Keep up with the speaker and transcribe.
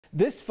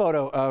This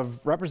photo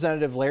of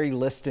Representative Larry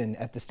Liston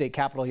at the state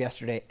capitol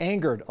yesterday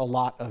angered a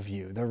lot of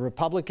you. The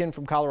Republican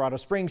from Colorado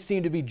Springs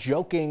seemed to be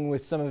joking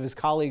with some of his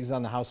colleagues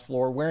on the House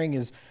floor, wearing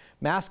his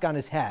mask on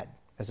his head,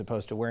 as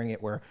opposed to wearing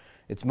it where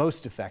it's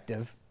most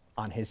effective,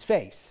 on his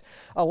face.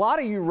 A lot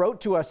of you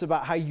wrote to us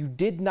about how you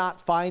did not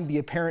find the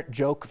apparent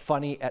joke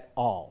funny at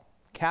all.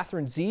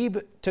 Katheryn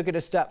Zeeb took it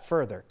a step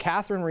further.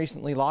 Katheryn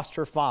recently lost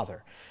her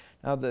father.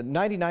 Now, the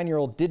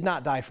 99-year-old did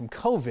not die from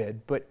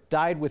COVID, but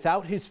died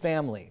without his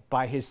family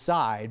by his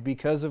side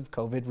because of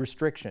COVID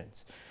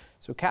restrictions.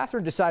 So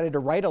Katheryn decided to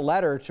write a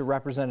letter to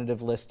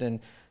Representative Liston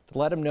to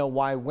let him know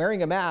why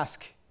wearing a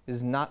mask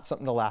is not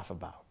something to laugh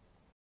about.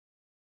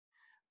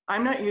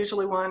 I'm not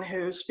usually one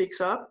who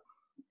speaks up,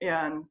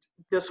 and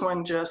this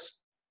one just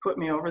put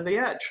me over the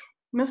edge.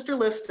 Mr.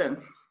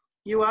 Liston,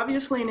 you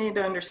obviously need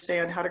to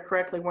understand how to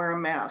correctly wear a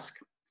mask.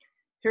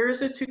 Here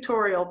is a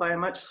tutorial by a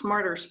much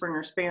smarter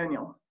Springer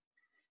Spaniel.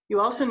 You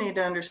also need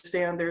to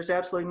understand there's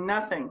absolutely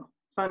nothing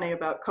funny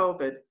about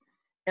COVID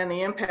and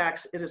the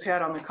impacts it has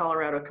had on the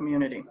Colorado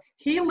community.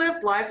 He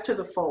lived life to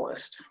the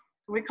fullest.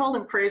 We called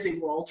him Crazy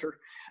Walter.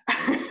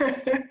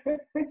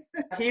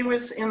 He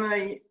was in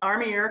the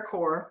Army Air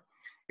Corps,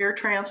 Air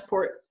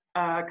Transport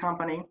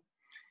Company,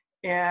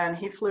 and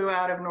he flew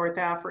out of North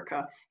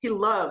Africa. He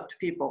loved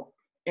people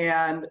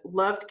and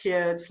loved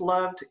kids,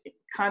 loved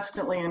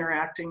constantly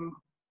interacting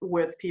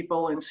with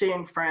people and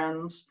seeing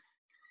friends.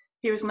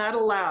 He was not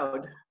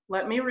allowed,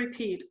 let me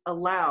repeat,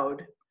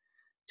 allowed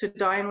to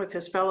dine with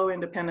his fellow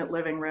independent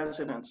living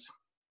residents.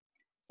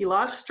 He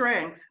lost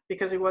strength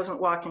because he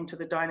wasn't walking to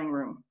the dining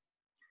room.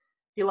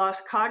 He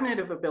lost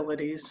cognitive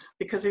abilities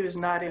because he was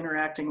not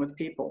interacting with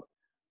people.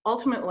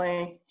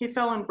 Ultimately, he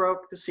fell and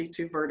broke the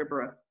C2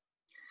 vertebra.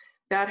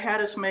 That had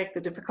us make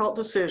the difficult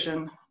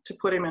decision to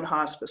put him in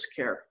hospice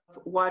care.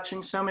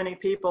 Watching so many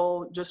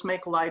people just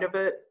make light of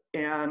it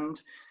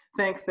and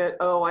think that,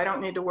 oh, I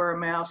don't need to wear a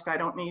mask, I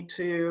don't need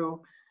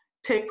to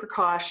take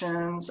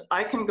precautions,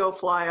 I can go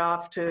fly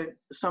off to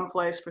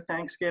someplace for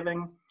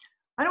Thanksgiving.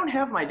 I don't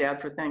have my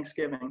dad for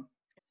Thanksgiving.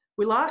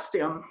 We lost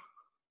him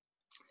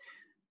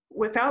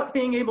without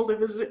being able to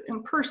visit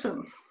in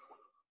person.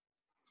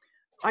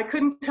 I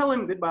couldn't tell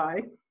him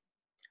goodbye.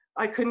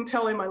 I couldn't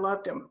tell him I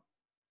loved him.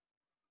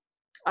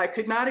 I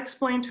could not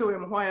explain to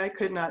him why I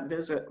could not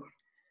visit.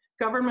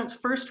 Government's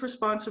first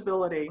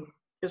responsibility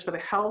is for the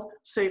health,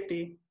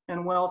 safety,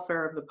 and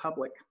welfare of the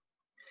public.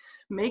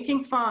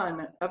 Making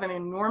fun of an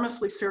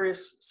enormously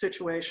serious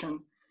situation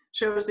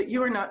shows that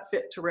you are not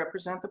fit to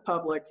represent the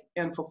public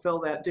and fulfill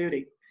that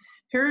duty.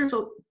 Here's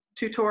a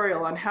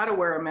tutorial on how to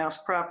wear a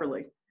mask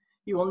properly.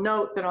 You will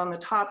note that on the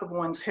top of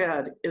one's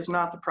head is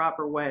not the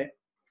proper way.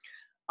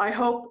 I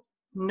hope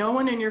no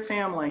one in your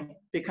family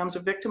becomes a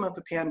victim of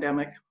the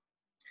pandemic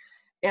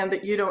and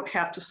that you don't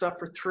have to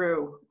suffer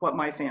through what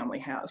my family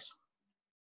has.